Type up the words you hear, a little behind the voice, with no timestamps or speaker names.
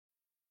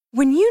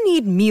When you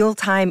need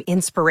mealtime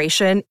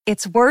inspiration,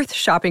 it's worth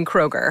shopping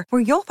Kroger,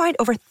 where you'll find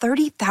over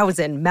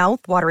 30,000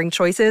 mouth-watering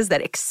choices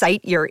that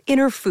excite your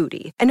inner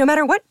foodie. And no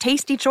matter what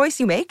tasty choice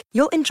you make,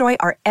 you'll enjoy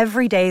our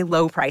everyday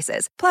low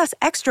prices, plus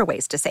extra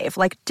ways to save,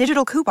 like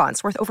digital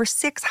coupons worth over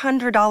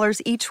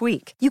 $600 each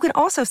week. You can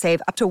also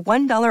save up to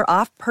 $1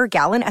 off per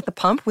gallon at the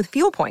pump with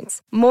fuel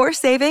points. More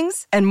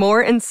savings and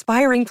more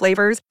inspiring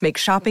flavors make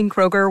shopping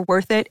Kroger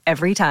worth it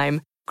every time.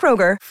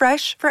 Kroger,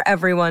 fresh for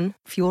everyone.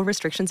 Fuel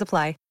restrictions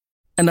apply.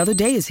 Another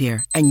day is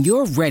here, and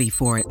you're ready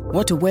for it.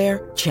 What to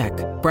wear? Check.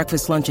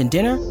 Breakfast, lunch, and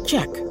dinner?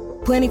 Check.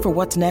 Planning for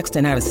what's next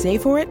and how to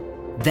save for it?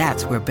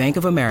 That's where Bank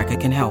of America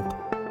can help.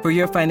 For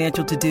your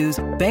financial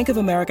to-dos, Bank of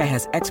America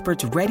has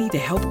experts ready to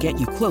help get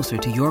you closer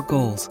to your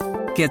goals.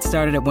 Get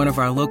started at one of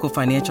our local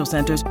financial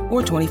centers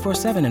or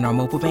 24/7 in our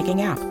mobile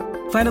banking app.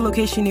 Find a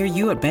location near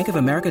you at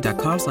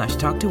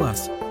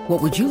bankofamerica.com/talktous.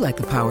 What would you like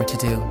the power to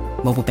do?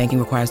 Mobile banking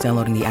requires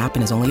downloading the app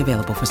and is only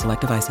available for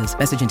select devices.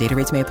 Message and data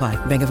rates may apply.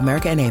 Bank of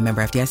America N.A.,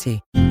 member FDIC.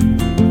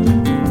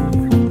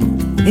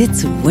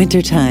 It's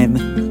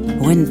wintertime.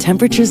 When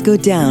temperatures go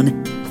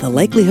down, the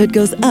likelihood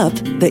goes up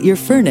that your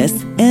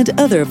furnace and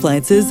other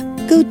appliances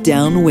go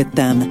down with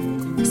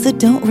them. So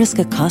don't risk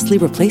a costly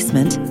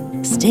replacement.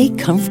 Stay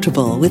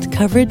comfortable with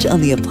coverage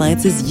on the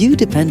appliances you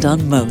depend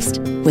on most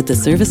with the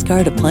Service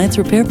Guard Appliance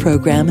Repair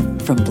Program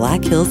from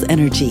Black Hills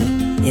Energy.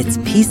 It's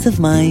peace of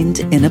mind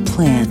in a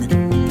plan.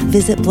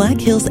 Visit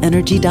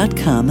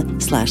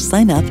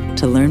blackhillsenergy.com/sign up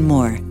to learn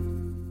more.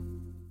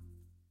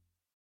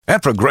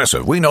 At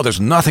Progressive, we know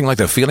there's nothing like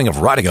the feeling of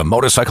riding a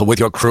motorcycle with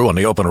your crew on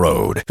the open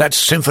road. That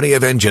symphony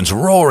of engines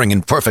roaring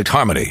in perfect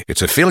harmony.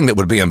 It's a feeling that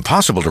would be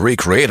impossible to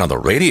recreate on the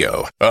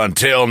radio.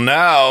 Until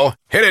now.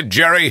 Hit it,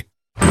 Jerry.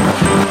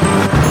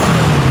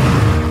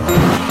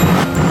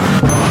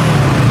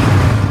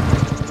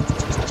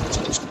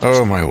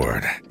 Oh, my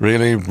word.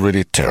 Really,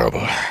 really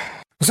terrible.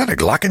 Was that a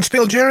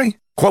glockenspiel, Jerry?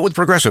 Quote with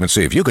Progressive and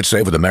see if you could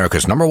save with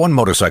America's #1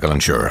 motorcycle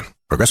insurer.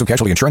 Progressive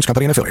Casualty Insurance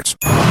Company and Affiliates.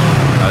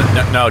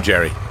 No,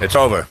 Jerry. It's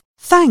over.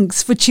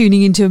 Thanks for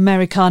tuning into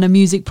Americana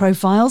Music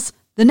Profiles.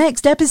 The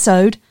next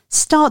episode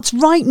starts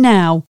right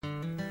now.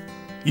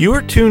 You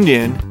are tuned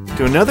in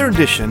to another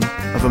edition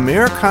of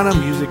Americana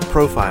Music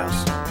Profiles,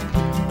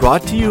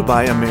 brought to you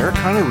by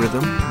Americana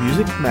Rhythm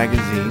Music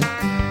Magazine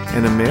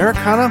and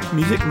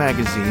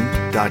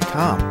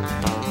AmericanaMusicMagazine.com.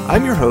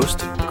 I'm your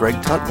host, Greg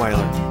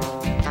Tutwiler.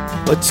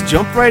 Let's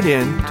jump right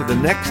in to the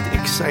next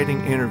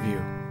exciting interview.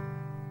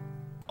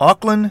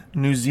 Auckland,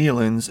 New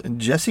Zealand's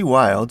Jesse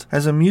Wilde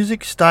has a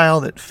music style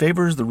that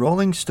favors the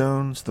Rolling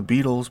Stones, the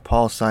Beatles,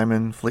 Paul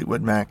Simon,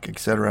 Fleetwood Mac,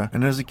 etc.,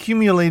 and has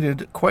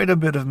accumulated quite a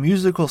bit of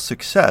musical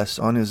success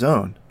on his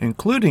own,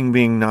 including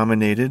being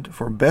nominated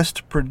for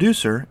Best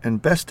Producer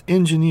and Best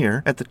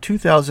Engineer at the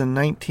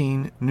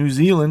 2019 New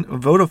Zealand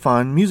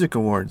Vodafone Music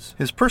Awards.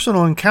 His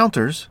personal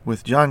encounters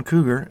with John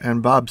Cougar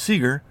and Bob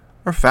Seger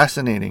are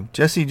fascinating.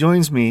 Jesse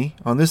joins me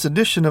on this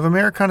edition of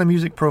Americana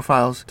Music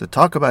Profiles to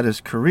talk about his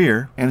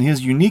career and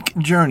his unique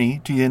journey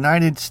to the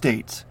United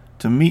States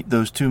to meet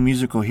those two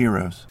musical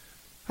heroes.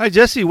 Hi,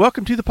 Jesse.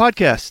 Welcome to the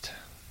podcast.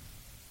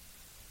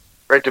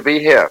 Great to be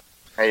here.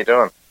 How you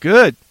doing?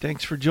 Good.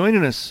 Thanks for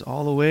joining us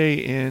all the way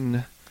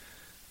in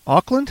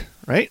Auckland,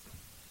 right?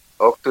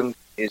 Auckland,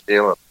 New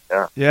Zealand.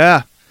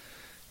 Yeah.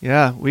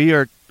 We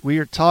are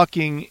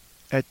talking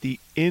at the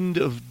end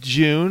of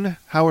June.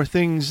 How are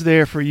things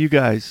there for you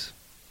guys?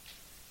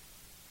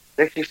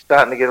 It's actually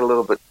starting to get a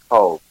little bit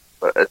cold,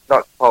 but it's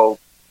not cold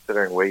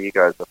considering where you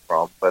guys are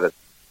from, but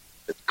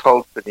it's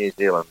cold for New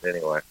Zealand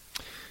anyway.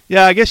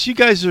 Yeah, I guess you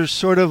guys are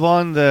sort of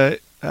on the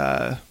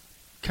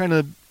kind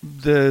of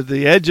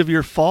the edge of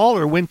your fall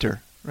or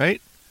winter,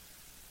 right?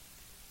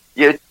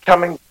 Yeah, it's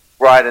coming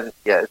right in.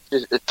 Yeah,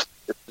 it's the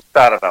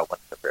start of our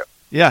winter, really.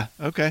 Yeah.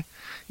 Okay.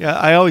 Yeah,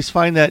 I always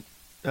find that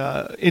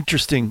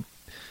interesting.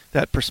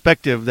 That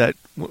perspective that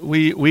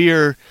we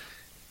are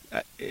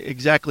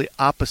exactly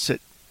opposite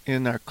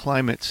in our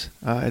climates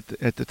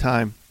at the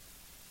time.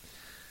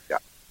 Yeah.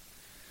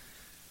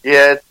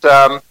 It's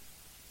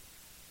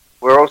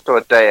we're also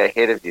a day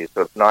ahead of you,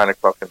 so it's 9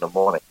 o'clock in the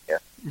morning.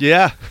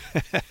 Yeah.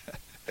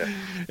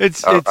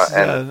 It's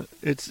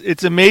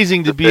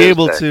amazing to be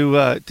able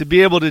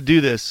to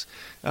do this.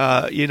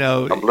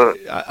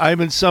 I'm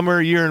in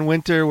summer, you're in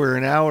winter. We're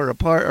an hour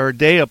apart or a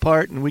day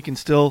apart, and we can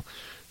still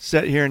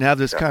sit here and have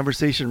this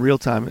conversation real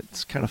time.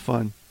 It's kind of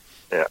fun.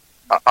 Yeah,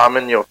 I'm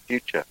in your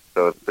future,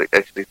 so it's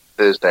actually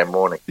Thursday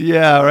morning.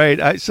 Yeah,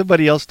 right.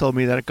 Somebody else told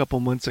me that a couple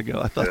months ago.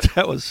 I thought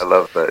that was. I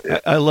love that. Yeah.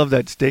 I love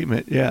that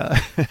statement.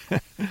 Yeah.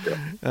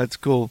 That's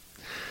cool.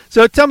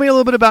 So tell me a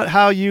little bit about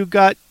how you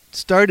got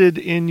started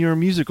in your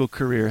musical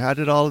career. How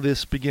did all of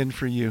this begin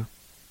for you?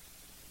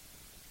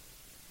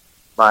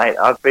 Mate,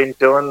 I've been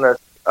doing this.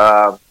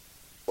 Well,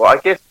 I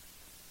guess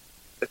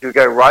if you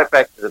go right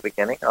back to the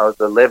beginning, I was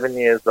 11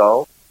 years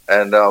old.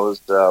 And I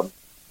was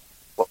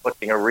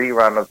watching a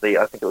rerun of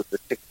I think it was the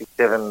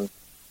 67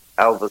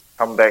 Elvis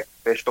comeback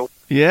special.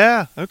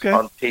 Yeah, okay.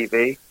 On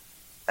TV.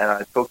 And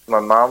I talked to my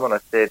mom and I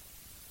said,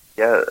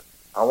 yeah,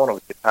 I want a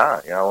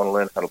guitar. I want to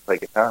learn how to play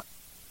guitar.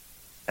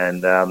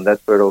 And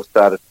that's where it all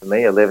started for me.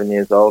 11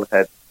 years old,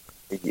 had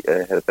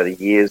about a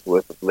year's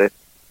worth of lessons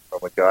from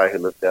a guy who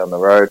lived down the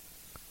road.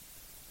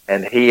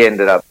 And he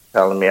ended up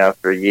telling me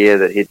after a year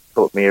that he'd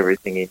taught me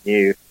everything he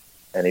knew.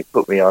 And he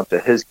put me onto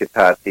his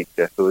guitar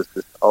teacher, who was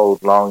this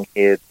old,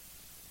 long-haired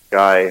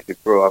guy who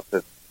grew up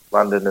in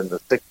London in the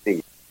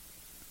 60s.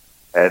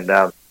 And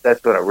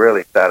that's when it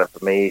really started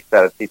for me. He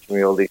started teaching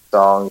me all these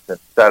songs and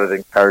started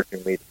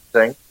encouraging me to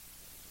sing.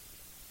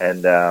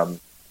 And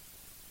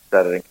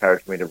started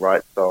encouraging me to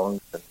write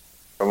songs. And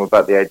from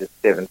about the age of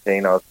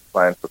 17, I was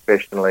playing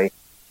professionally.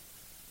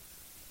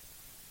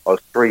 I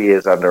was 3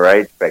 years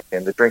underage back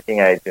then. The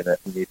drinking age in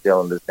New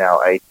Zealand is now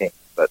 18,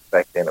 but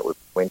back then it was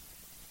 20.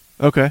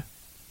 Okay.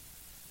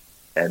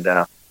 And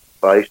so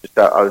I used to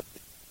start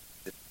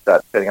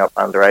setting up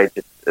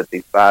underage at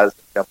these bars,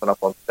 and jumping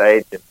up on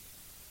stage,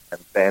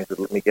 and bands would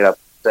let me get up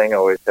and sing. I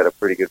always had a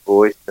pretty good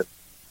voice, and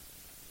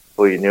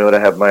before you knew it, I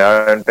had my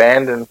own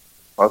band, and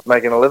I was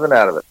making a living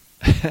out of it.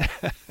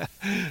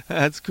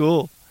 That's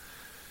cool.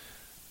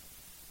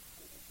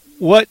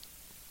 What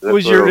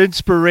was your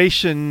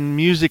inspiration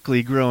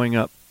musically growing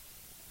up?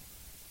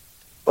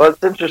 Well,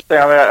 it's interesting.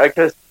 I mean, I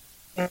guess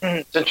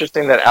it's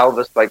interesting that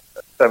Elvis, like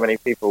so many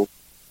people,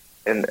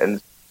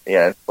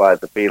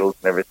 inspired the Beatles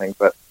and everything.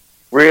 But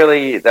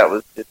really, that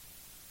was just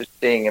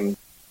seeing him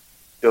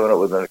doing it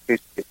with an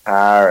acoustic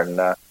guitar. And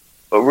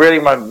but really,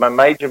 my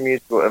major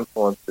musical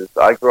influences.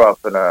 I grew up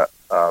in a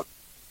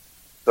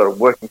sort of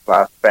working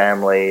class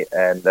family,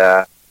 and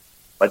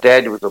my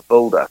dad was a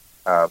builder,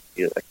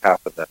 he was a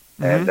carpenter,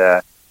 and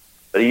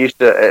but he used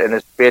to, in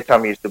his spare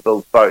time, he used to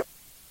build boats,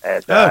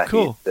 and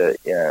cool. He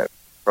used to,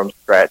 from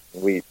scratch.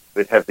 We'd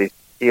have these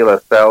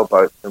Keeler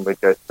sailboats, and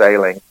we'd go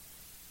sailing.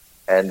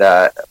 And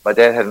my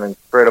dad had an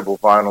incredible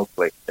vinyl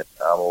collection,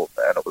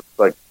 and it was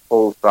like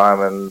Paul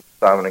Simon,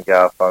 Simon and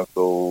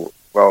Garfunkel,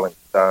 Rolling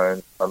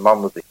Stones. My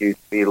mum was a huge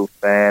Beatles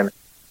fan,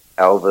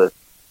 Elvis,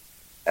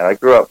 and I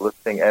grew up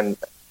listening. And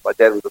my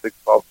dad was a big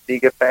Bob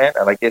Seger fan,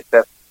 and I guess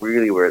that's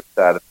really where it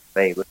started for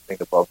me, listening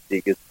to Bob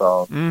Seger's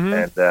songs.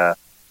 And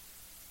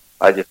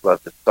I just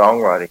loved his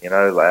songwriting,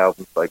 like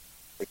albums like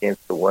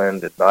Against the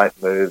Wind and Night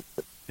Moves.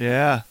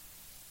 Yeah.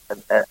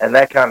 And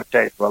that kind of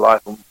changed my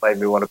life and made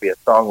me want to be a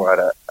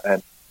songwriter.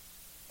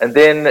 And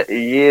then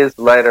years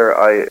later,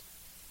 I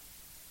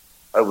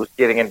was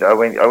getting into. I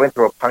went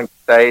through a punk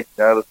stage.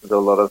 I listened to a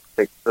lot of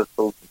Sex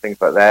Pistols and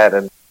things like that.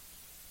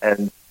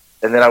 And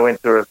then I went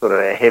through a sort of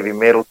a heavy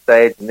metal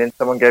stage. And then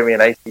someone gave me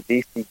an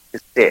AC/DC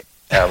cassette.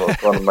 It was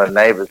one of my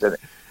neighbors,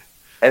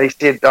 and he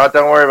said, "Oh,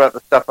 don't worry about the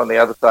stuff on the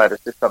other side.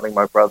 It's just something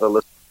my brother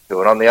listened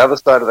to." And on the other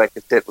side of that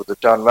cassette was a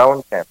John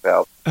Mellencamp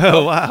album.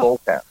 Oh, wow! Small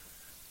Town.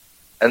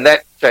 And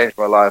that changed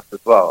my life as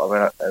well.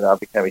 I mean, I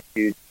became a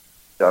huge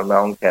John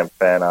Mellencamp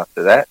fan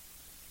after that.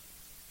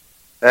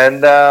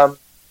 And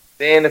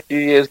then a few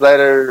years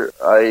later,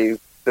 I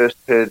first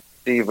heard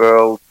Steve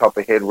Earle,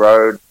 Copperhead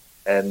Road,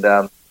 and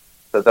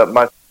so that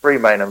my three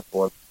main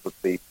influences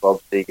would be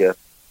Bob Seger,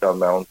 John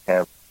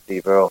Mellencamp,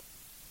 Steve Earle.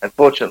 And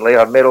fortunately,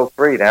 I've met all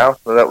three now,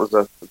 so that was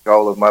a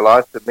goal of my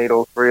life, to meet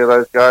all three of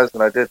those guys,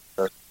 and I did.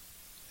 So.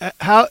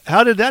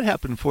 How did that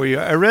happen for you?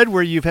 I read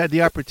where you've had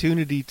the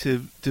opportunity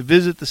to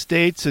visit the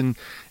States and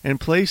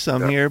play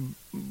some here,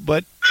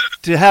 but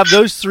to have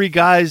those three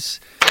guys,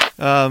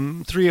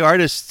 three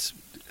artists,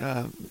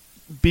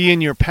 be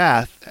in your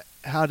path,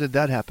 how did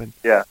that happen?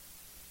 Yeah.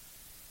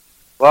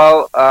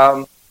 Well,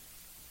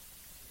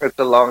 it's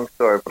a long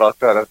story, but I'll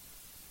try to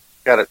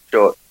cut it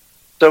short.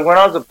 So when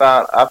I was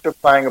after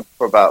playing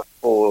for about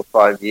 4 or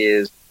 5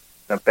 years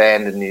in a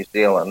band in New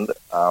Zealand,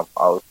 I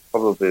was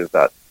probably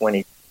about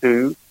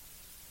 22.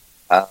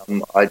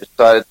 I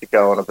decided to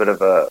go on a bit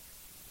of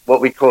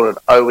what we call an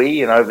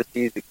OE, an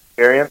overseas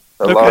experience.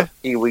 So a lot of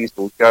Kiwis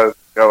will go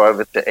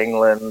over to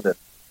England and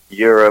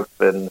Europe,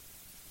 and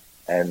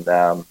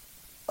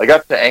I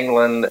got to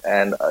England,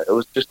 and it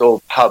was just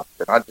all pubs,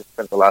 and I just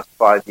spent the last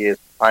 5 years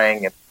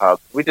playing in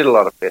pubs. We did a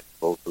lot of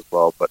festivals as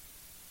well, but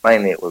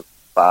mainly it was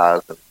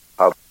bars and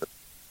pubs.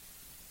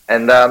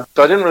 And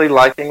so I didn't really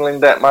like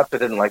England that much. I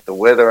didn't like the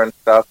weather and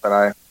stuff,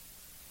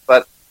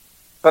 but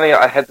funny,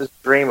 I had this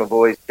dream of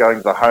always going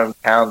to the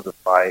hometowns of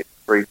my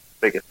three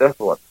biggest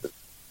influences,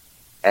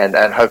 and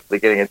hopefully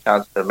getting a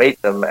chance to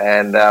meet them.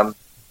 And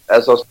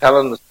as I was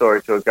telling the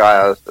story to a guy,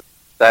 I was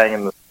staying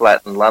in this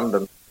flat in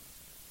London,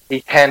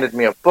 he handed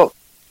me a book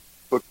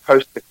called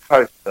Coast to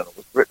Coast, and it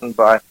was written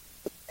by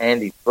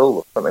Andy Bill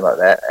or something like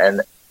that,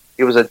 and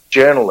he was a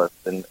journalist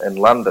in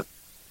London,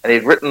 and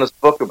he'd written this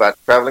book about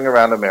traveling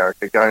around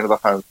America, going to the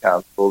hometowns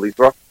of all these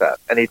rock stars,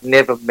 and he'd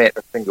never met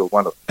a single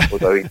one of them,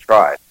 although he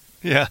tried.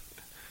 Yeah.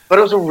 But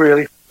it was a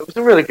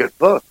really good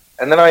book.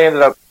 And then I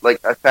ended up,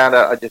 I found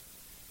out,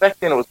 back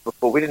then it was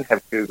before, we didn't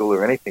have Google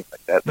or anything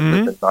like that. This was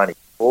in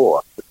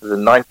 1994. This was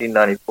in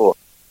 1994.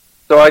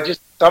 So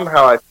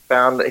somehow I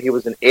found that he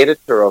was an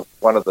editor of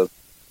one of the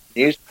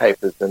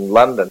newspapers in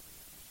London.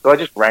 So I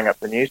just rang up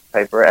the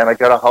newspaper and I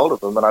got a hold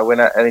of him, and I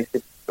went out, and he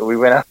said, we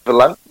went out for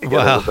lunch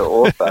together with the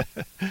author.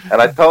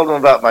 And I told him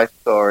about my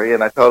story,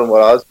 and I told him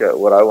what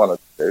I wanted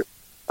to do.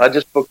 I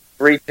just booked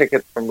 3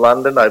 tickets from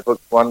London. I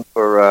booked one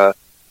for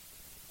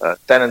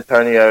San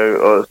Antonio,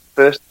 or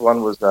first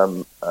one was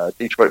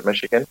Detroit,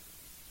 Michigan.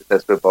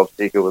 That's where Bob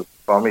Seger was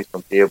from. He's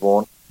from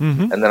Dearborn.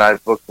 Mm-hmm. And then I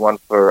booked one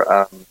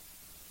for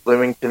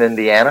Bloomington,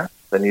 Indiana.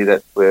 I knew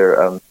that's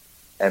where,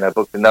 and I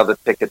booked another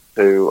ticket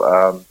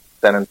to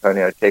San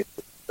Antonio,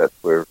 Texas. That's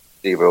where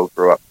Steve Earle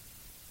grew up.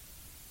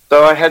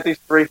 So I had these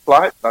 3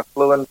 flights, and I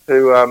flew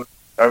into,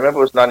 I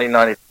remember it was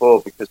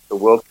 1994 because the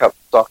World Cup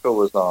soccer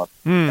was on.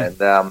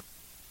 And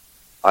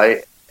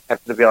I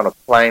happened to be on a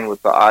plane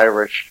with the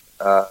Irish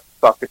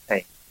soccer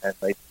team, and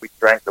we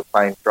drank the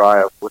plane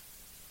dry of whiskey.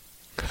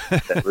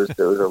 It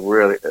was a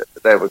really,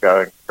 they were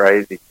going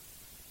crazy.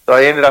 So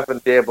I ended up in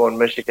Dearborn,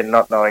 Michigan,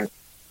 not knowing,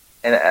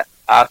 and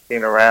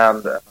asking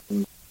around,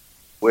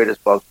 where does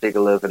Bob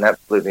Seger live, and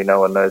absolutely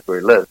no one knows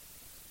where he lives.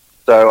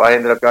 So I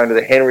ended up going to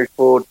the Henry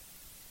Ford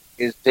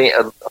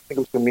Museum, I think it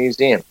was the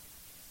museum,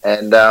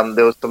 and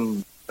there was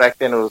back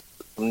then it was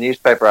some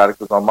newspaper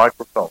articles on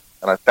microfilm,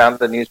 and I found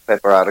the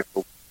newspaper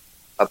article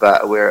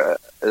about where it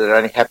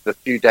only happened a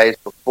few days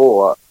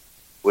before,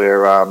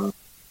 where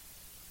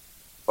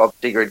Bob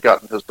Seger had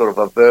gotten into sort of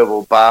a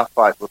verbal bar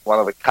fight with one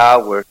of the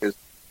car workers,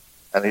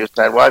 and he was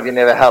saying, "Why have you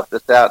never helped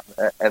us out?"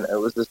 And it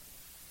was this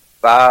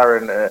bar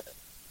in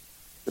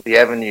the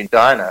Avenue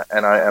Diner,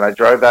 and I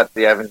drove out to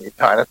the Avenue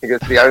Diner. I think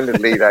it's the only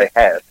lead I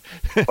had.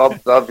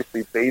 Bob's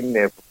obviously been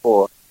there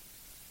before.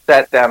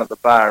 Sat down at the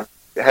bar,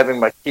 and having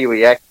my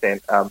Kiwi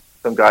accent,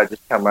 some guy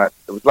just come out.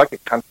 It was like a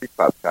country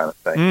club kind of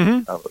thing.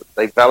 Mm-hmm.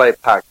 They valet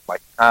parked my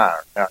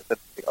car. Now,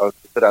 I was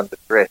a bit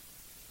underdressed,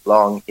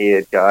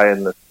 long-haired guy,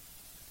 and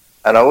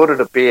I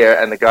ordered a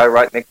beer, and the guy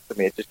right next to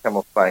me had just come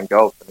off playing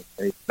golf,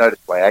 and he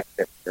noticed my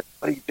accent. He said,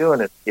 "What are you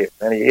doing here?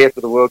 And are you here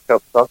for the World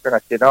Cup soccer?" And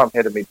I said, "No, I'm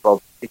here to meet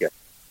Bob Seger."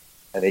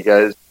 And he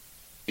goes,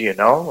 "Do you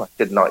know him?" I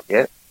said, "Not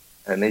yet."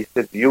 And he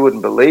said, "You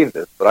wouldn't believe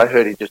this, but I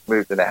heard he just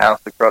moved in a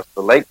house across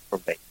the lake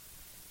from me."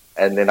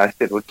 And then I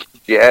said, "Well, did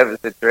you have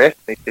his address?"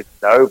 And he said,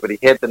 "No, but he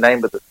had the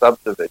name of the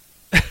subdivision."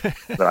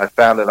 And I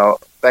found it.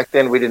 Back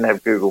then we didn't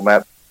have Google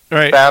Maps.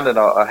 Right. I found it.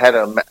 I had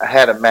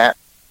a map.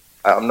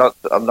 I'm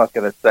not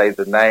going to say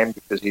the name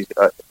because he's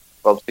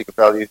Bob Seger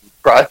probably uses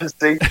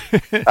privacy.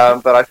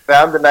 But I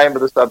found the name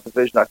of the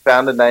subdivision. I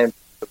found the name,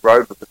 the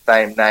road with the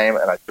same name,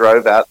 and I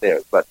drove out there. It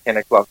was about 10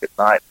 o'clock at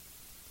night,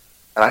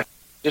 and I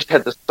just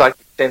had the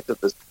psychic sense of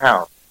this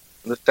town.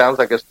 And this sounds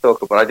like a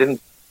stalker, but I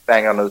didn't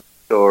bang on his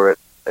door at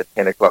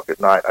 10 o'clock at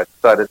night. I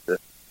decided to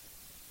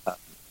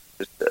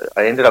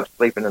I ended up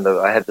sleeping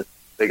I had this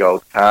big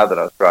old car that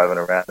I was driving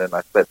around, and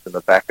I slept in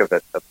the back of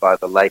it by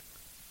the lake.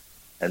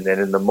 And then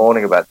in the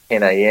morning, about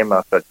 10 a.m.,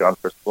 after I'd gone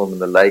for a swim in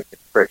the lake and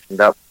freshened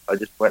up, I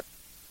just went,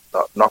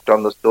 knocked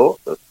on this door.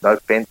 There was no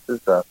fences.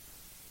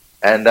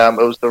 And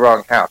it was the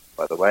wrong house,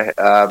 by the way.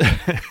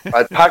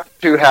 I parked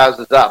 2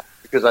 houses up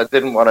because I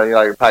didn't want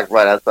to park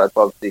right outside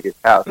Bob Seger's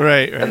house.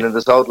 Right. And then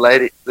this old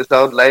lady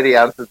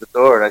answered the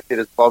door, and I said,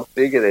 "Is Bob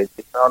Seger there?"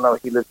 She said, "No,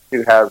 he lives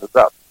 2 houses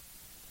up."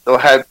 So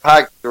I had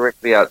parked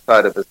directly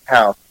outside of his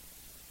house.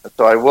 And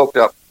so I walked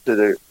up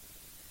to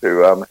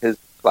his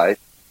place.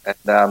 And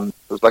it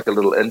was like a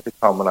little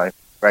intercom, and I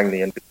rang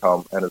the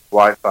intercom, and his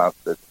wife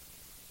answered.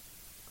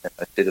 And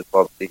I said, "Is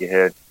Bob Seger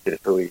here?" And she said,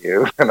 "Who are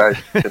you?" And I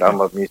said,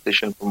 "I'm a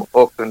musician from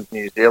Auckland,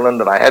 New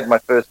Zealand, and I had my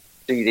first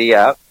CD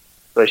out."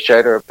 So I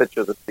showed her a picture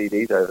of the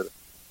CDs over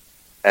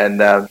there.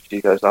 And she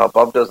goes, "Oh,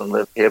 Bob doesn't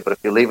live here, but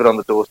if you leave it on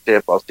the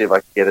doorstep, I'll see if I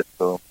can get it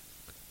to him."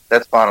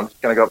 "That's fine. I'm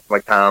just going to go up to my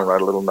car and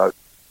write a little note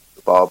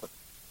to Bob."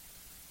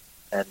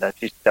 And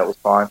she said that was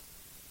fine.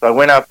 So I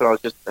went up, and I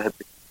had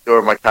the door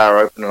of my car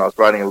open, and I was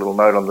writing a little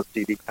note on the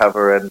CD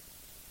cover, and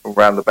from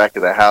around the back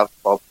of the house,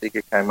 Bob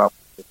Seger came up.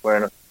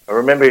 I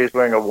remember he was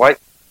wearing a white,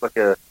 like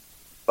a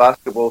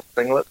basketball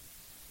singlet,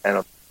 and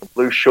a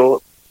blue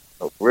shorts.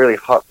 It was really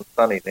hot and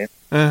sunny then.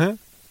 Uh-huh.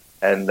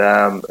 And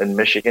in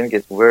Michigan, it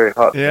gets very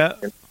hot. Yeah.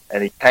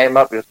 And he came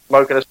up, he was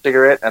smoking a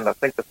cigarette, and I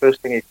think the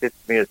first thing he said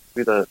to me is,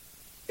 "Who the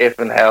F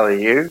and hell are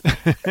you?"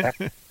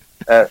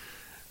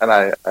 And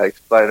I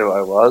explained who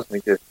I was, and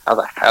he goes, "How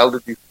the hell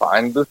did you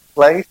find this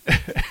place?"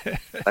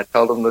 I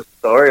told him the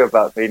story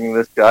about meeting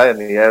this guy in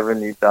the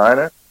Avenue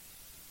Diner.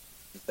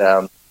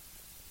 And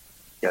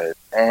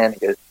he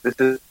goes, "This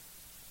is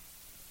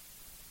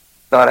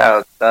not how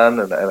it's done."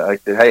 And I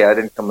said, "Hey, I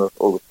didn't come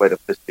all this way to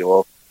piss you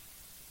off."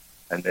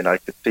 And then I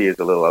could see he was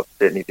a little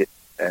upset, and he did.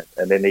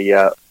 And then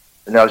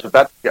and I was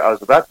about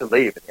to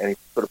leave, and he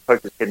sort of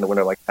poked his head in the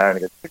window of my car, and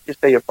he goes, "Where'd you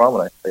say you're from?"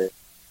 And I said,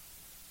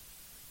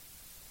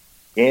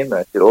 "Again,"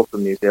 I said,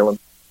 "Auckland, New Zealand."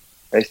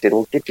 And he said,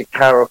 "Well, get your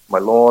car off my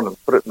lawn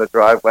and put it in the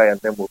driveway, and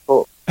then we'll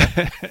talk."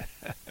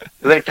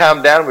 So then he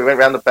calmed down. We went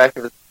around the back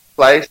of his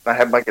place, and I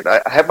had my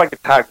guitar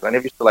because I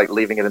never used to like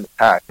leaving it in the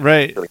car.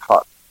 Right. It was really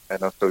hot,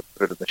 and I so we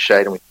put it in the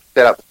shade, and we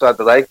sat up beside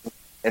the lake, and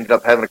ended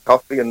up having a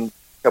coffee and a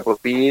couple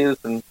of beers,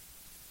 and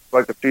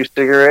smoked a few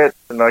cigarettes,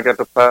 and I got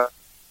to play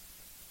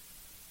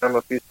him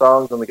a few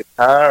songs on the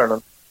guitar,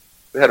 and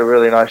we had a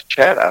really nice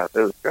chat out. It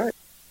was great.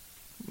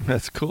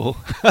 That's cool.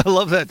 I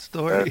love that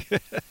story.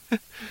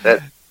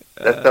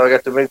 That's how I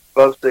got to meet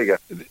Bob Seger.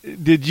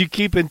 Did you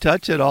keep in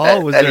touch at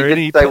all? Was and there he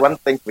any? did say one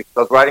thing to me. I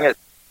was writing it.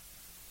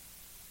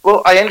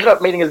 Well, I ended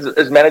up meeting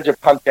his manager,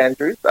 Punch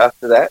Andrews,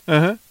 after that.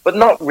 Uh-huh. But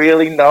not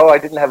really, no. I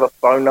didn't have a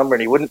phone number,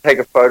 and he wouldn't take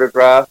a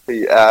photograph.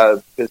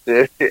 I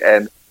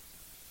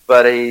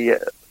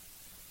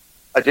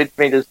did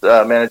meet his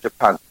manager,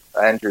 Punch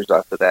Andrews,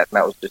 after that, and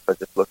that was I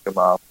just looked him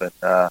up,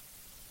 and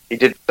he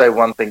did say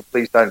one thing: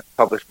 please don't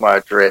publish my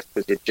address,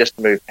 because he'd just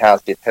moved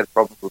house. He'd had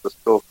problems with the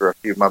stalker a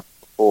few months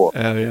before.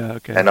 Oh yeah,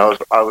 okay. And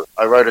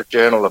I wrote a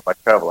journal of my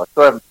travel. I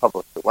still haven't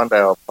published it. One day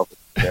I'll publish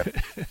it.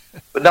 Yeah.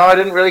 But no, I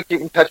didn't really keep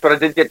in touch. But I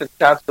did get the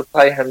chance to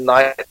play him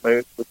 "Night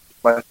Moves," which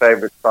is my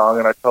favorite song,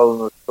 and I told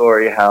him the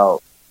story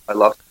how I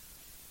lost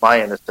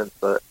my innocence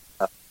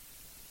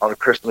on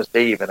Christmas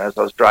Eve, and as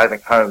I was driving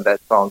home,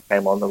 that song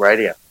came on the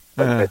radio.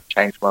 It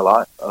changed my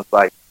life. I was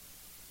like,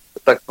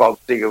 it's like Bob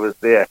Seger was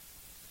there.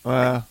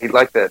 Wow. He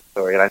liked that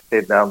story, and I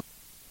said,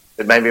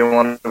 it made me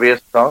want to be a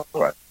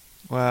songwriter.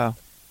 Wow,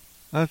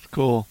 that's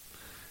cool.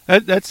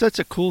 That's such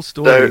a cool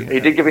story. So he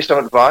did give me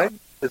some advice.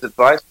 His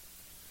advice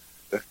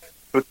was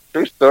a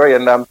true story,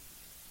 and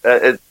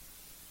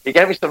he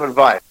gave me some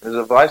advice. His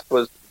advice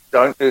was,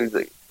 don't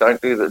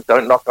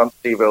knock on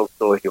Steve Earle's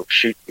door. He'll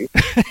shoot you.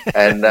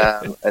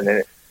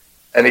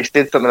 and he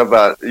said something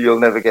about you'll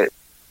never be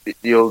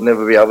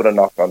able to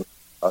knock on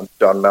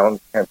John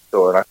Mellencamp's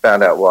door, and I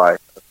found out why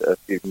a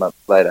few months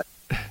later.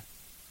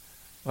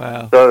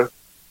 Wow. So,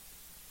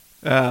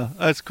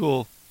 that's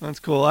cool. That's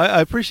cool. I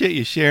appreciate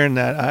you sharing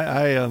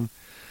that.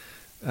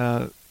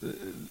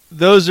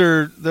 Those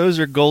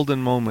are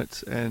golden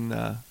moments,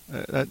 and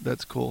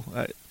that's cool.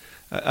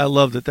 I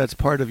love that. That's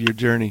part of your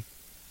journey.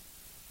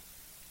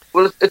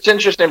 Well, it's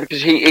interesting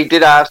because he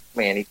did ask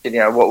me, and he said,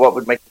 what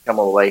would make you come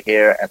all the way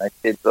here? And I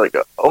said, like,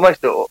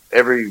 almost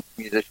every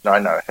musician I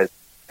know has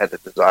had a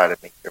desire to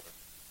meet everyone.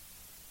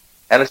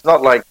 And it's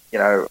not like,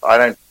 I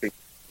don't speak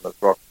of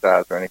rock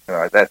stars or anything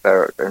like that.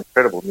 They're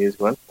incredible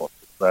musical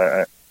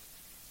influences.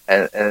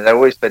 And they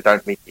always say,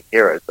 don't meet your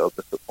heroes, they'll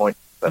disappoint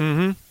you. But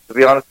to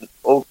be honest,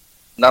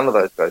 none of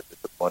those guys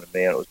disappointed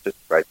me, and it was just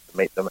great to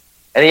meet them.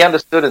 And he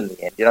understood in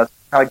the end. It's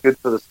kind of good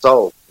for the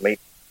soul to meet.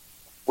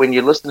 When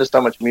you listen to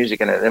so much music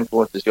and it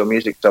influences your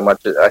music so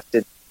much, I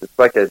said it's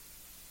like a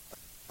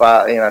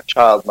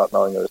child not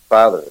knowing his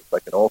father. It's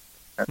like an orphan.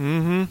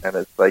 And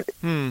it's like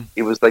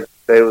it was like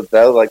they were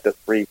like the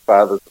three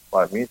fathers of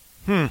my music.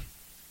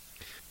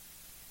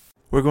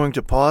 We're going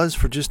to pause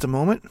for just a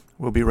moment.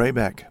 We'll be right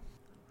back.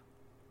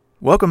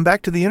 Welcome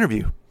back to the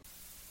interview.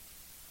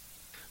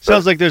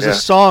 Sounds like there's a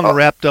song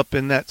wrapped up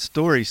in that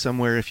story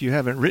somewhere if you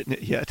haven't written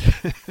it yet.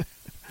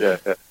 Yeah,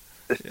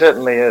 it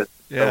certainly is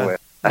somewhere.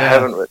 I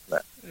haven't written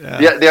that.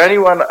 Yeah. The only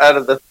one out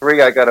of the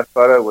three I got a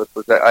photo with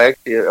was that I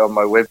actually, on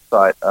my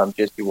website,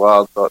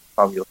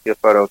 jessiewild.com, you'll see a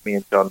photo of me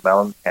and John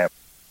Mellencamp.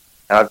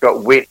 And I've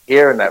got wet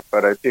hair in that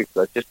photo too, because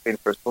I've just been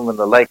for a swim in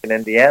the lake in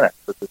Indiana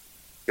with this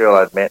girl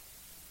I'd met.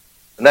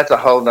 And that's a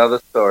whole nother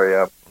story.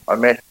 I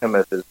met him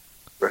at his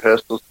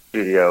rehearsal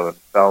studio in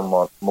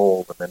Belmont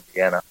Mall in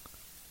Indiana.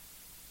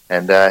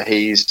 And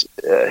he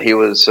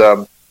was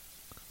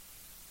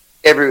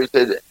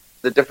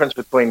the difference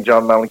between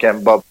John Mellencamp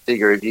and Bob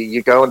Seger. If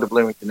you go into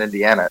Bloomington,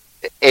 Indiana,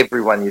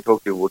 everyone you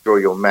talk to will draw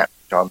your map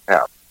to John's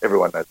house.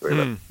 Everyone knows where he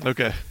lives.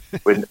 Okay.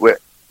 When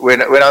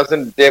I was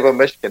in Dearborn,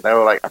 Michigan, they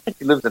were like, I think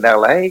he lives in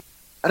L.A.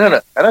 I don't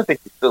know. I don't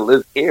think he still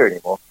lives here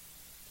anymore.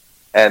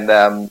 And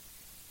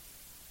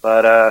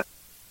but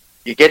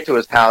you get to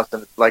his house,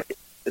 and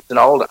it's an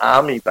old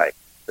army base.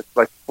 It's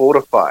like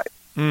fortified.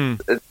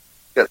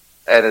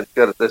 It's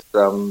got this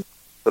sort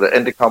of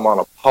intercom on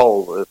a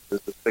pole.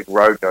 There's this big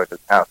road going to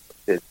his house that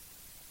says,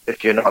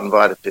 if you're not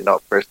invited, do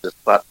not press this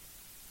button.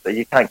 So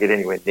you can't get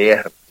anywhere near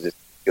him because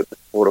he's got the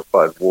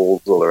fortified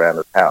walls all around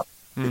his house.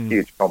 It's a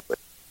huge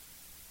complex.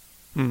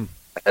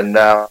 And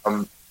I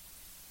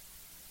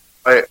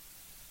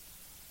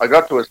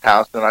got to his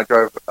house, and I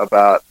drove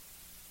about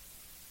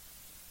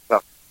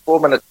 4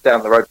 minutes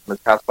down the road from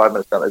his house, 5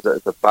 minutes down.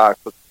 There's a bar,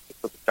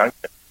 it's a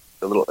junction.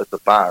 It's a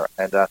bar,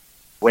 and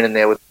went in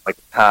there with my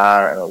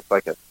guitar, and it was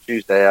like a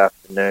Tuesday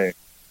afternoon.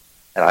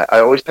 And I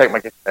always take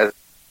as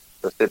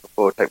I said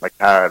before, take my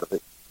guitar out of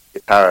the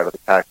car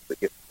because it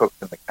gets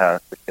cooked in the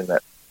car, in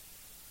that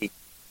heat.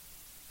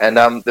 And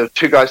there were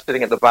two guys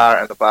sitting at the bar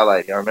and the bar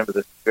lady. I remember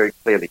this very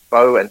clearly.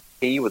 Bo and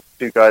T were the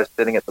two guys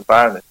sitting at the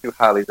bar, and the two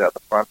Harleys out the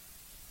front.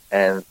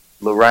 And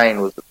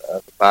Lorraine was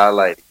the bar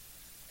lady.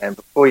 And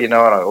before you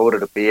know it, I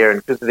ordered a beer,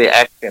 and because of their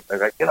accent, they're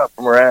like, "You're not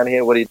from around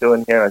here. What are you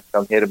doing here?" And I said,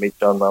 "I'm here to meet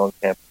John Mellencamp."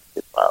 I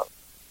said, "Wow,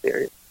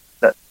 serious."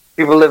 No,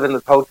 people live in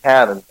this whole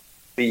town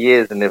for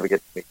years and never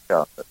get to meet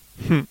John.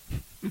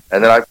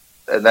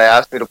 And they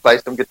asked me to play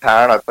some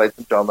guitar, and I played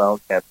some John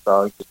Mellencamp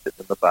songs, just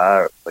sitting in the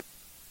bar. It's like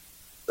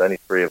there's only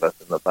three of us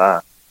in the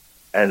bar,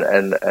 and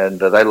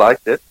they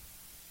liked it.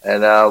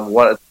 And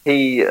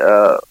he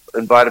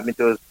invited me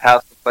to his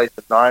house to play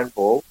some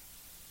 9-ball,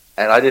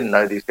 and I didn't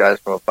know these guys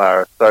from a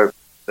bar of soap.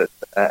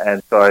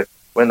 And so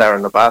when they were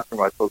in the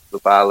bathroom, I talked to the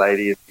bar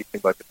lady, and she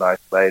seemed like a nice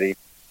lady.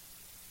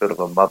 sort of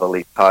a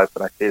motherly type,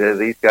 and I said, "Are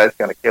these guys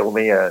going to kill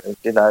me?" And she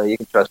said, "No, you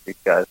can trust these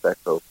guys.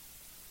 That's all."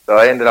 So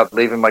I ended up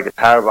leaving my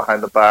guitar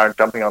behind the bar and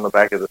jumping on the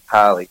back of this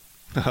Harley,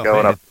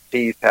 going up to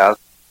T's house,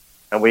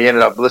 and we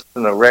ended up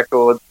listening to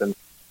records and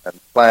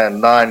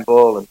playing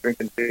 9-ball and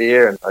drinking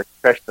beer, and I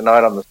crashed the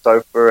night on the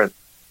sofa. And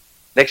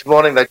next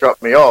morning they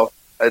dropped me off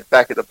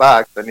back at the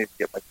bar because I needed to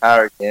get my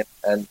car again.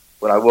 And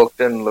when I walked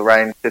in,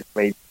 Lorraine said to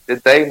me,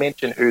 "Did they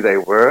mention who they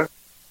were?"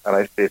 And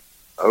I said,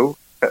 "No."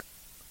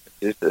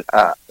 She said,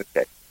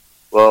 "Okay.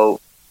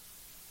 Well,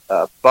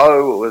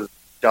 Bo was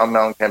John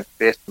Mellencamp's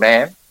best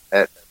man.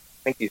 I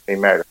think he's been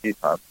married a few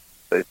times,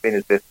 so he's been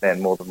his best man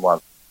more than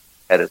once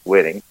at his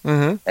wedding.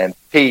 Mm-hmm. And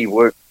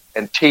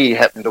T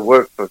happened to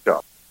work for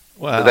John.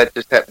 Wow. So that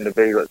just happened to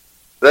be.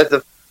 That's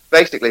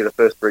basically the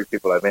first 3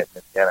 people I met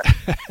in Indiana.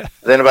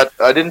 Then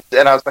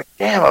I was like,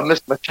 damn, I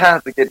missed my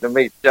chance of getting to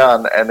meet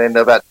John. And then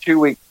about 2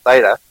 weeks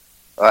later,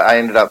 I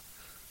ended up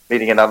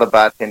meeting another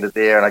bartender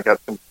there, and I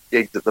got some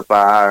gigs at the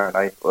bar.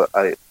 And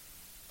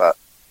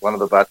one of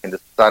the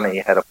bartenders, Sonny,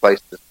 had a place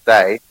to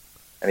stay,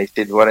 and he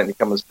said, "Why don't you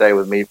come and stay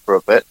with me for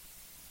a bit?"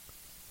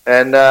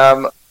 And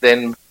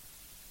then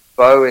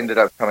Bo ended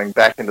up coming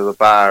back into the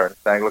bar and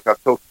saying, "Look,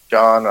 I've talked to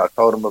John. I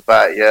told him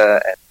about you,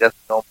 and he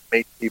doesn't normally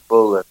meet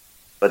people,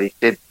 but he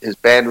said his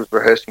band was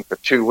rehearsing for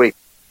 2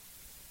 weeks.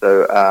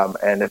 So,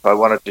 and if I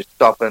wanted to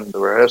stop in the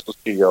rehearsal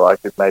studio, I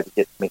could maybe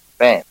get to meet the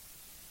band."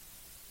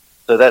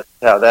 So that's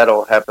how that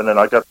all happened, and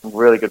I got some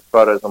really good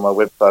photos on my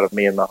website of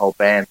me and the whole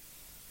band.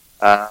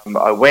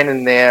 I went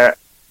in there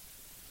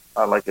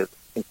on I think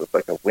it was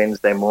like a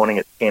Wednesday morning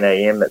at 10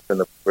 a.m. That's when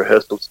the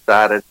rehearsal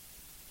started,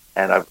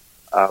 and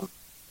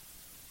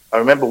I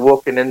remember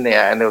walking in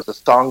there, and there was a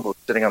songbook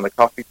sitting on the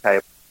coffee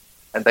table,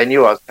 and they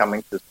knew I was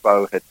coming because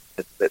Bo had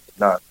let them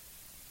know.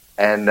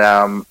 And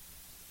I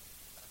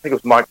think it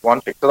was Mike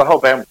Wanchik. So the whole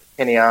band was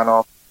Kenny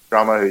Arnoff,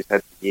 drummer who's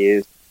had for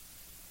years.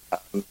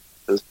 This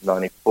is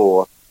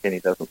 94. Kenny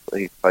doesn't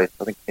play. I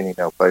think Kenny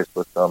now plays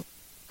with John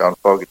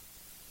Fogerty.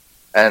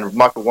 And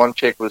Michael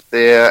Wanchik was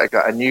there. I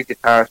got a new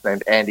guitarist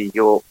named Andy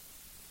York,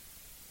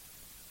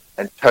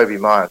 and Toby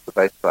Myers, the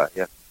bass player.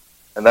 Yeah,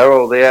 and they were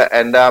all there.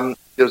 And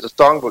there was a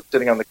songbook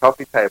sitting on the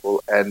coffee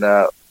table, and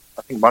I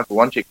think Michael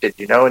Wanchik said,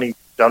 "Do you know any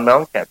John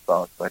Mellencamp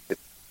songs?" I said,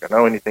 "I don't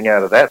know anything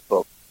out of that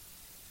book."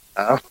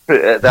 I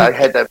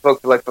had that book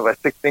like for my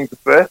 16th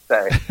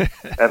birthday,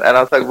 and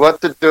I was like,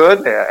 "What's it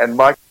doing there?" And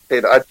Mike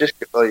said, I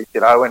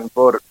went and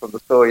bought it from the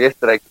store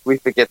yesterday because we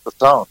forget the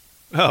song."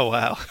 Oh,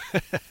 wow.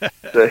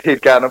 So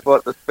he'd gone and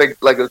bought this big,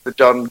 like it was the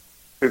John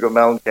Cougar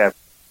Mellencamp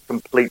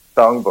complete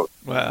songbook.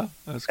 Wow.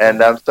 That's cool.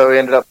 And so we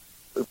ended up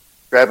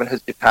grabbing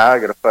his guitar. I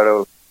got a photo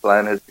of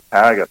playing his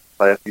guitar. I got to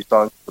play a few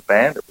songs with the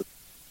band. It was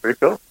pretty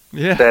cool.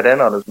 Yeah. Sat in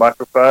on his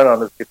microphone,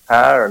 on his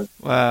guitar, and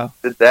wow.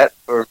 Did that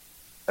for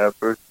a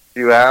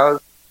few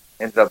hours.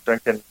 Ended up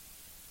drinking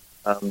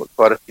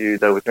quite a few.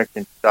 They were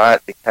drinking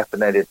diet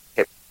decaffeinated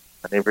Pepsi.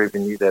 I never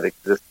even knew that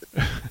existed.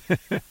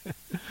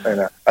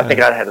 I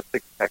think I had a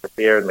 6-pack of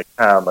beer in the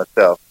car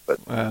myself. But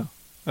wow,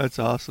 that's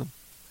awesome.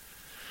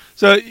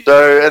 So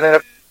and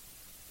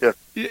then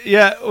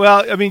yeah,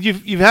 well, I mean,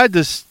 you've had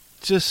this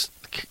just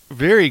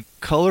very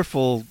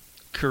colorful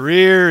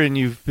career, and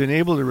you've been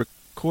able to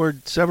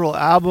record several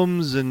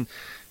albums, and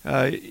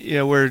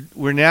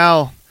we're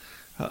now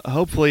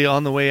hopefully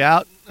on the way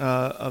out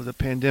of the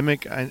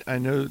pandemic. I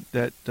know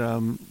that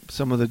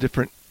some of the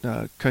different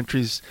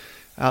countries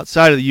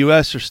outside of the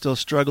U.S. are still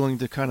struggling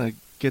to kind of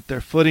get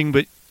their footing,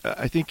 but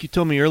I think you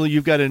told me earlier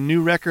you've got a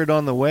new record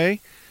on the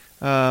way,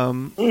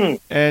 and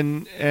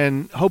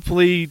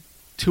hopefully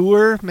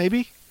tour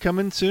maybe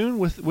coming soon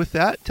with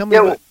that. Tell me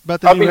about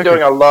the new record. I've been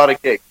doing a lot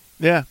of gigs.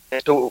 Yeah.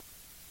 So,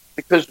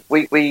 because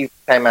we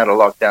came out of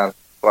lockdown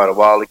quite a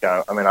while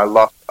ago. I mean, I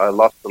lost a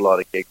lot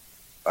of gigs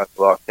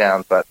after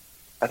lockdown, but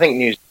I think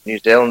New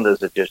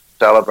Zealanders are just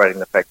celebrating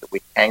the fact that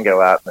we can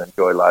go out and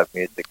enjoy live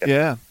music.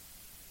 Yeah.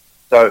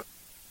 So,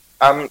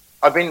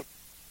 I've been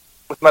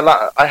with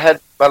I had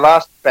my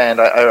last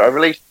band. I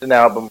released an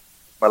album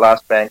with my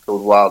last band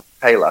called Wild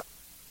Taylor,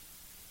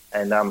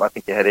 and I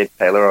think you had Ed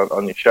Taylor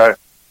on your show,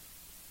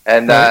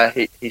 and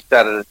he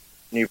started a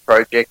new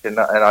project, and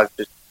I've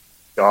just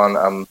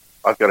gone.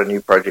 I've got a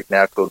new project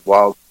now called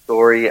Wild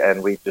Story,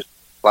 and we just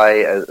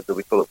play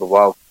we call it the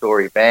Wild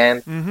Story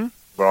Band. Mm-hmm.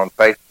 We're on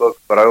Facebook,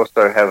 but I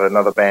also have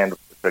another band which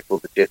I call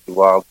the Jesse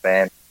Wild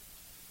Band,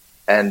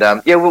 and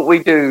we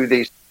do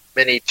these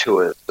mini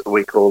tours,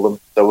 we call them.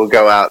 So we'll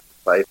go out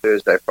and play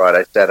Thursday,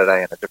 Friday, Saturday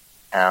in a different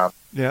town,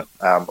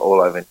 all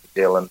over New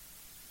Zealand.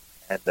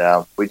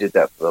 And we did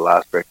that for the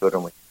last record,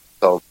 and we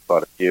sold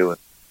quite a few, and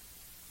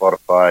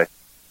Spotify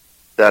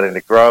starting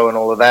to grow and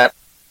all of that.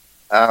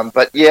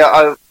 But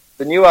yeah,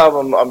 the new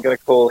album I'm going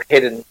to call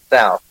Heading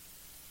South,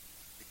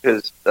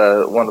 because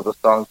one of the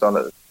songs on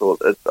it is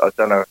called, I've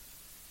done a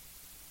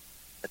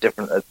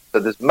different, so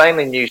there's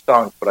mainly new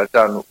songs, but I've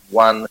done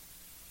one.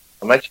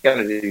 I'm actually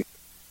going to do,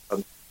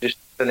 I'm just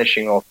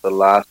finishing off the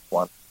last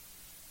one.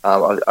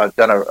 I've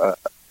done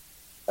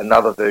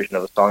another version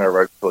of a song I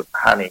wrote called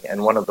Honey,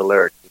 and one of the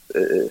lyrics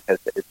it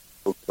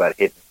talks about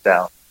heading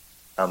south,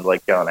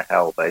 like going to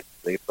hell,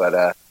 basically. obviously.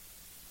 But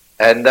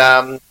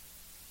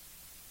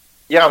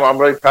yeah, I'm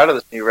really proud of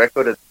this new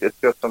record. It's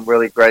got some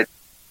really great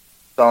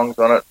songs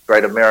on it,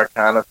 great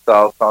Americana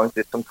style songs.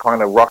 There's some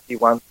kind of rocky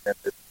ones, and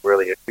there's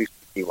really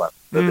acoustic ones.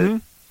 So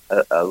there's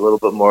a little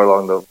bit more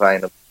along the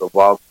vein of the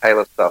Wild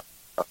Taylor stuff.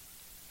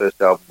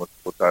 First album was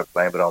called Don't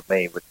Blame It On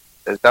Me, which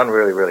has done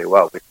really, really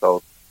well. We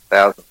sold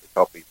thousands of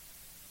copies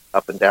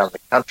up and down the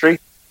country.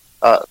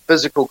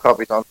 Physical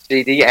copies on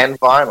CD and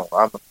vinyl.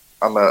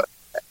 I'm a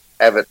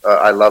avid.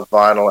 I love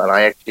vinyl, and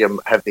I actually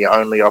have the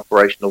only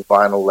operational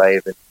vinyl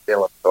lathe in New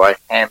Zealand. So I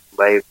hand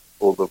lathe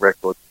all the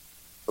records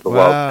for the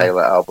Wild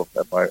Taylor album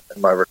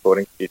in my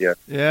recording studio.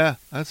 Yeah,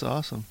 that's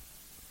awesome.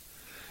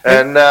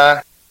 And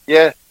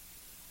yeah.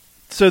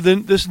 So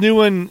then, this new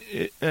one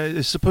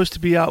is supposed to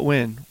be out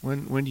when?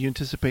 When do you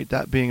anticipate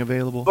that being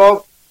available?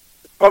 Well,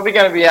 it's probably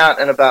going to be out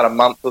in about a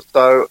month or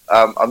so.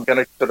 I'm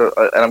going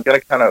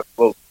to kind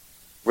of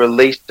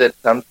release it.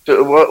 It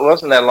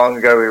wasn't that long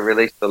ago we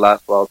released the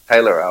last Wild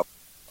Taylor album.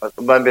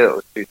 Maybe it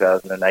was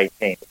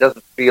 2018. It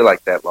doesn't feel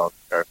like that long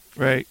ago.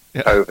 Right.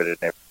 Yeah. COVID and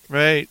everything.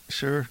 Right.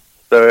 Sure.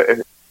 So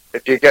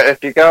if you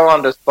go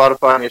onto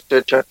Spotify and you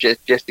search up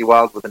Jesse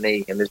Wild with an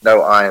E, and there's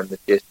no I in the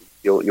Jesse,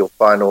 you'll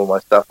find all my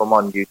stuff. I'm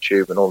on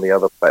YouTube and all the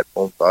other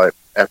platforms, like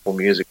Apple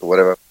Music or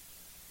whatever.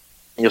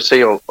 You'll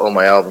see all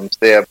my albums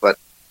there. But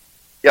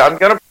yeah, I'm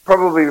going to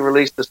probably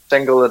release the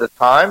single at a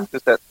time,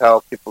 because that's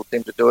how people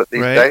seem to do it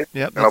these days.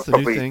 Yep, that's the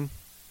new thing.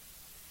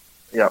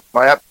 Yeah,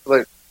 my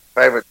absolute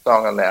favorite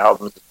song on the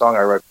album is the song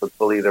I wrote for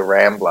Bully the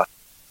Rambler,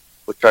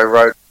 which I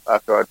wrote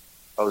after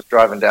I was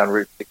driving down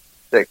Route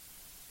 66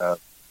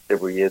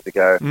 several years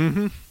ago.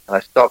 Mm-hmm. And I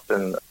stopped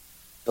in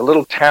a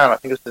little town. I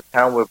think it's the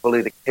town where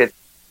Bully the Kid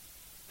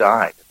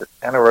died. It's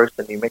Santa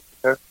Rosa, New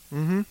Mexico.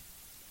 Mm-hmm.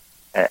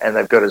 And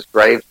they've got his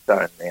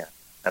gravestone there.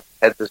 I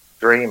had this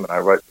dream, and I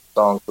wrote the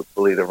song for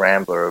Bully the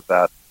Rambler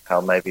about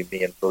how maybe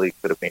me and Bully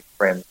could have been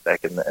friends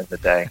back in the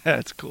day.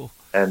 That's cool.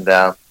 And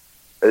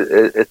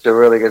it's a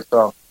really good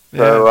song. Yeah.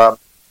 So,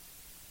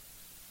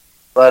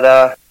 but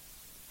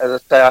as I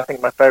say, I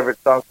think my favorite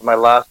song for my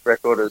last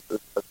record is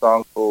a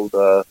song called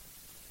 "I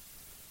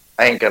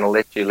Ain't Gonna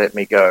Let You Let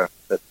Me Go."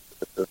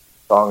 It's a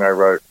song I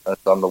wrote.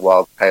 It's on the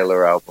Wild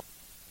Taylor album,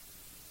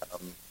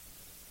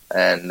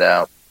 and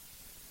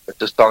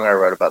it's a song I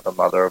wrote about the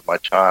mother of my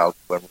child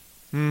when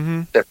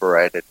we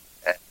separated,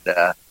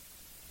 and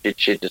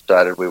she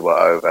decided we were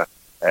over,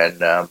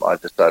 and I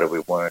decided we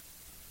weren't.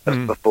 That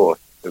was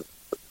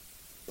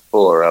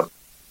before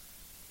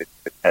we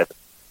had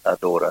our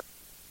daughter.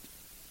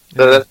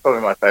 So that's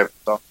probably my favorite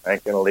song. I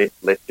Ain't Gonna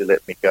Let You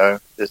Let Me Go.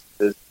 There's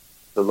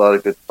a lot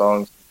of good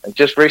songs. And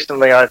just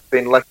recently I've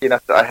been lucky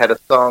enough that I had a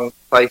song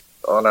placed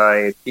on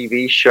a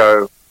TV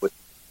show with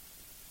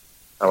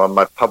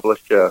my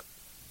publisher.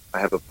 I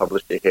have a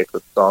publisher here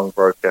called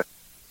Songbroker.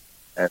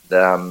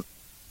 And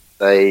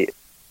they,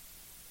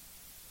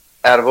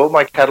 out of all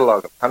my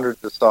catalog of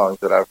hundreds of songs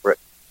that I've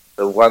written,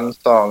 the one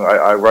song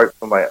I wrote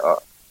for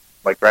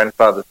my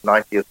grandfather's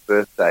 90th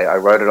birthday. I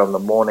wrote it on the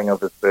morning of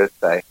his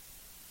birthday.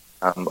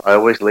 I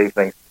always leave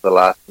things to the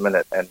last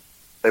minute, and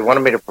they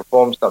wanted me to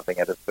perform something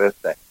at his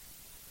birthday.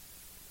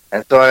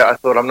 And so I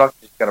thought, I'm not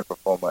just going to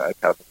perform a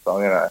cover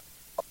song, and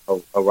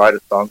I'll write a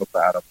song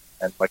about him.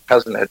 And my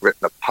cousin had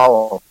written a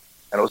poem,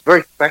 and it was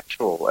very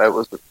factual.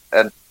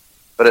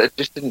 But it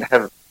just didn't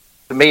have,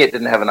 to me, it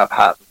didn't have enough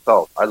heart and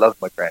soul. I loved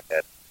my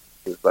granddad.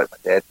 He was like my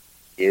dad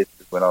for years,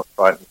 when I was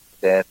fighting with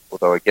my dad,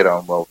 although I get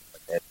on well with my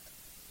dad.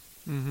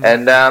 Mm-hmm.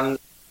 And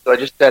so I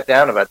just sat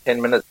down. About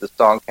 10 minutes, the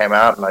song came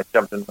out, and I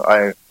jumped in.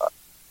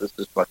 This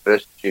is my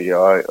first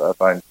studio.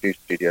 I've owned 2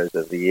 studios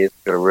over the years.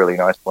 Got a really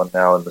nice one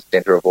now in the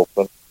centre of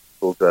Auckland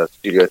called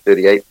Studio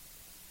 38,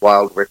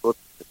 Wild Records.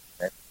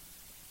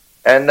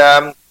 And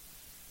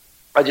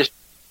I just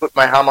put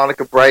my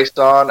harmonica brace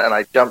on, and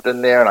I jumped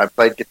in there, and I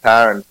played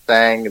guitar and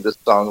sang this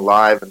song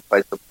live and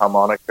played some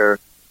harmonica,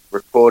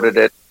 recorded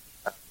it,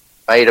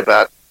 made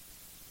about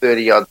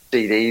 30-odd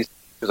CDs,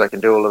 because I can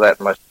do all of that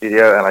in my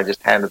studio, and I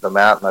just handed them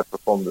out, and I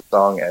performed the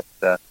song at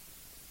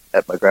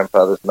my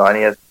grandfather's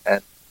 90th,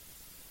 and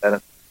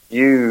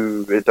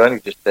it's only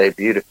just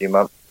debuted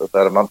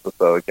about a month or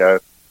so ago.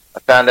 I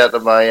found out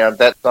that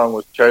that song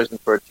was chosen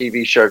for a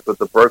TV show called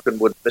The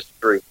Brokenwood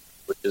Mystery,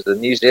 which is a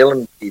New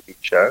Zealand TV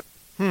show,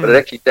 but it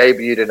actually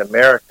debuted in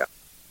America.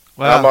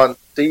 Wow. I'm on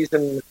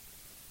season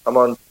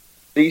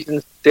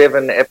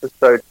 7,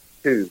 episode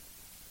 2,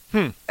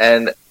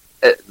 and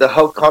the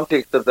whole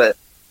context of that.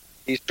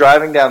 He's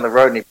driving down the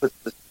road, and he puts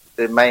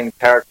the main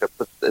character.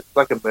 It's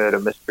like a murder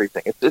mystery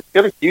thing. It's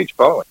got a huge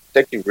following. It's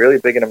actually really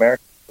big in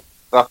America.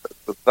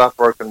 It's the South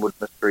Brokenwood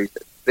Mysteries.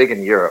 It's big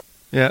in Europe,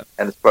 and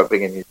it's quite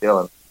big in New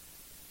Zealand.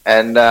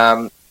 And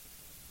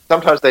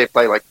sometimes they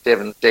play like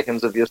 7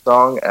 seconds of your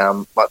song.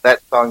 But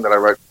that song that I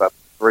wrote about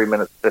 3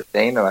 minutes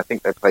 15, and I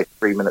think they play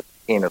 3 minutes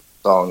 10 of the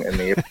song in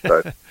the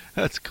episode.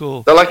 That's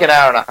cool. They're like an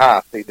hour and a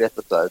half, these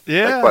episodes.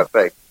 Yeah. They're quite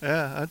big.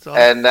 Yeah, that's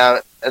awesome.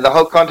 And the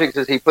whole context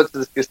is he puts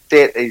this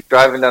cassette, he's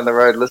driving down the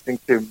road listening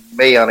to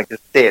me on a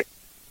cassette,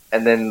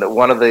 and then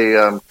one of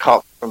the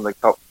cops from the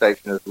cop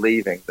station is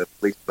leaving, the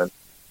policeman,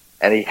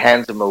 and he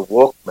hands him a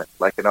Walkman,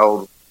 like an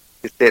old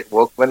cassette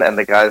Walkman, and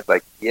the guy's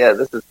like, yeah,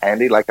 this is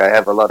handy, like I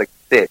have a lot of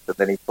cassettes. And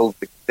then he pulls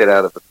the cassette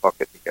out of his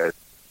pocket and he goes,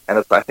 and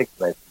it's, I think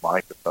his name's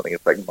Mike or something,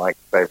 it's like Mike's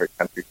favorite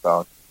country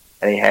song,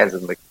 and he hands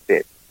him the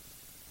cassette.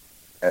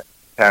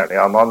 Apparently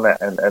I'm on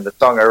that, and the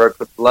song I wrote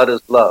was Blood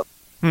is Love,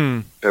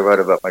 which I wrote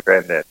about my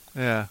granddad.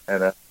 Yeah.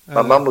 And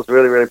my mum was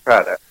really, really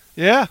proud of it.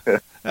 Yeah,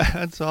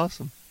 that's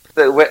awesome.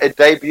 So it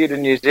debuted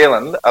in New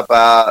Zealand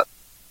about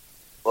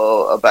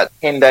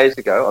 10 days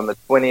ago on the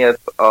 20th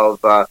of,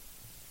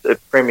 it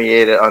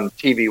premiered on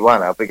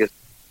TV1, our biggest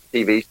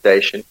TV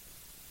station.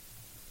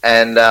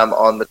 And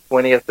on the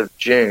 20th of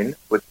June,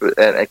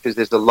 because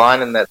there's a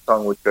line in that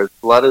song which goes,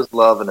 blood is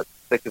love and it's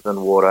thicker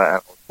than water, and I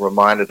was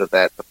reminded of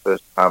that the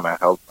first time I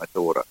held my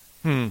daughter.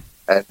 And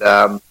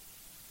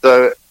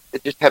so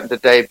it just happened to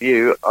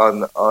debut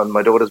on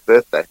my daughter's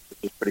birthday, which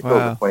is pretty cool,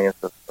 the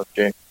 20th of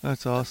June.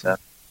 That's awesome.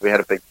 We had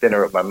a big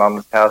dinner at my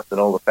mum's house, and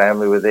all the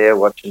family were there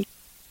watching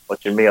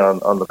me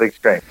on the big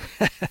screen.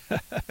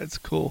 That's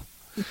cool.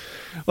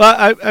 Well,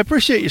 I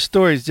appreciate your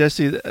stories,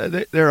 Jesse.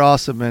 They're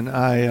awesome, and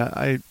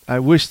I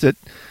wish that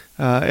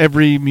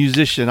every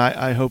musician,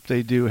 I hope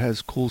they do,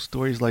 has cool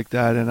stories like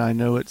that, and I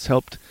know it's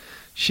helped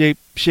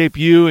shape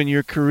you and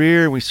your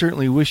career. And we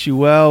certainly wish you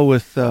well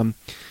with the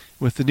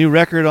new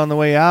record on the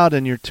way out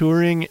and your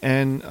touring.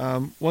 And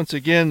once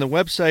again, the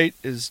website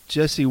is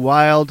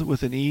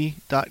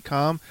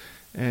jessiewild.com,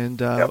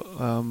 and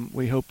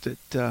we hope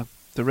that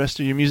the rest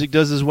of your music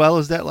does as well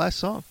as that last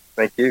song.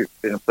 Thank you.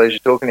 It's been a pleasure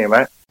talking to you,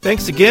 mate.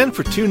 Thanks again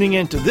for tuning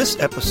in to this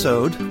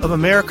episode of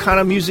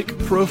Americana Music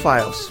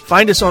Profiles.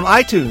 Find us on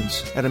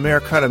iTunes at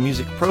Americana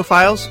Music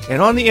Profiles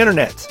and on the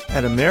internet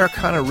at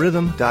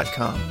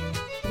AmericanaRhythm.com.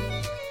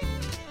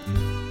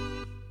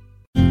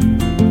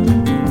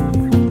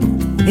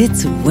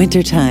 It's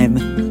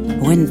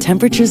wintertime. When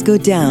temperatures go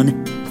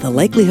down, the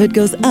likelihood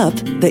goes up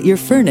that your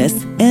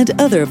furnace and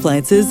other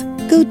appliances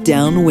go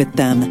down with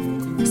them.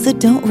 So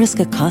don't risk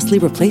a costly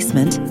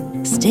replacement.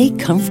 Stay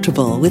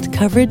comfortable with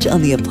coverage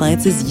on the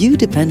appliances you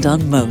depend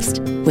on most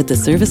with the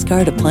Service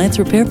Guard Appliance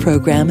Repair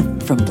Program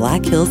from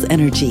Black Hills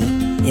Energy.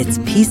 It's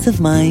peace of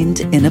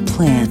mind in a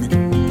plan.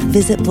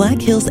 Visit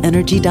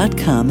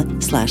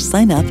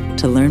blackhillsenergy.com/sign up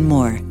to learn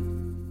more.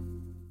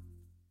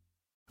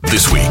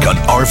 This week on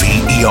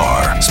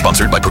RVER,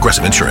 sponsored by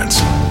Progressive Insurance.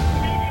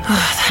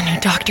 That new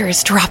doctor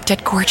is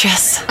drop-dead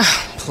gorgeous.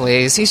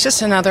 Please, he's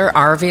just another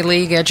Ivy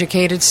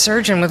League-educated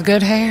surgeon with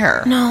good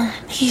hair. No,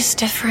 he's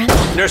different.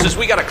 Nurses,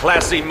 we got a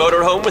Class C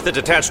motorhome with a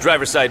detached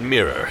driver's side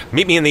mirror.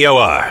 Meet me in the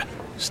OR.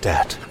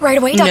 Stat. Right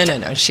away, doctor.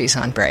 No, she's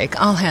on break.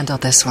 I'll handle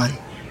this one.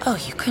 Oh,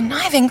 you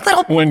conniving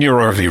little... When your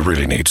RV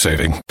really needs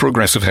saving,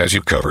 Progressive has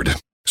you covered.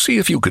 See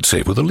if you could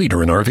save with a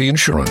leader in RV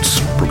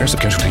insurance. Progressive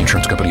Casualty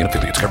Insurance Company and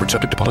affiliates, covered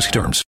subject to policy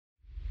terms.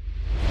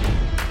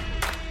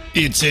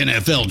 It's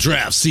NFL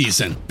draft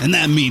season, and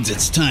that means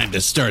it's time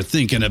to start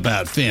thinking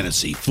about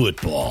fantasy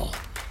football.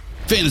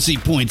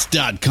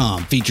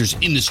 FantasyPoints.com features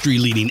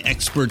industry-leading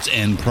experts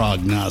and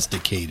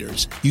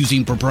prognosticators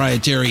using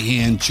proprietary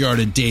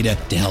hand-charted data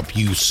to help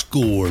you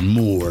score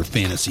more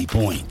fantasy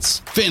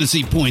points.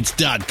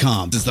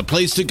 FantasyPoints.com is the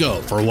place to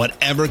go for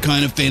whatever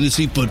kind of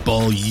fantasy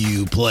football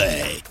you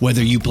play.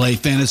 Whether you play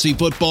fantasy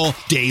football,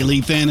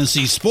 daily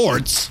fantasy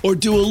sports, or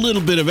do a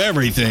little bit of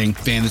everything,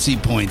 Fantasy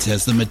Points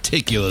has the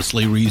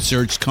meticulously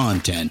researched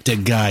content to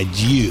guide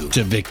you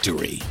to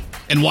victory.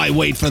 And why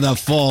wait for the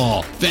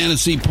fall?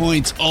 Fantasy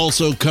Points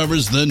also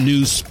covers the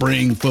new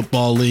spring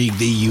football league,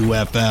 the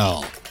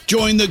UFL.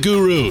 Join the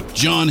guru,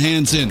 John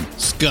Hansen,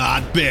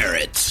 Scott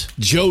Barrett,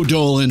 Joe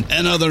Dolan,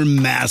 and other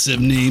massive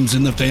names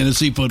in the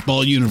fantasy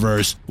football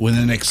universe with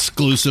an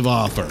exclusive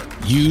offer.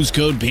 Use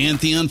code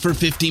Pantheon for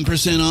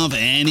 15% off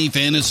any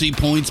Fantasy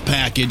Points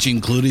package,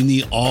 including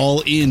the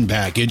all-in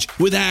package,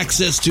 with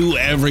access to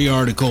every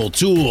article,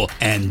 tool,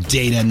 and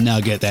data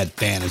nugget that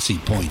Fantasy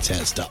Points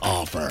has to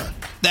offer.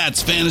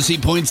 That's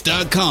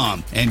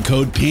FantasyPoints.com and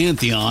code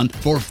Pantheon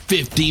for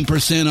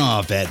 15%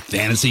 off at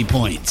Fantasy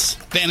Points.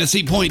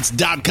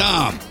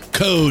 FantasyPoints.com,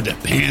 code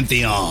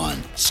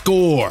Pantheon.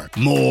 Score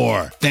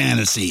more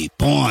fantasy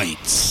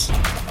points.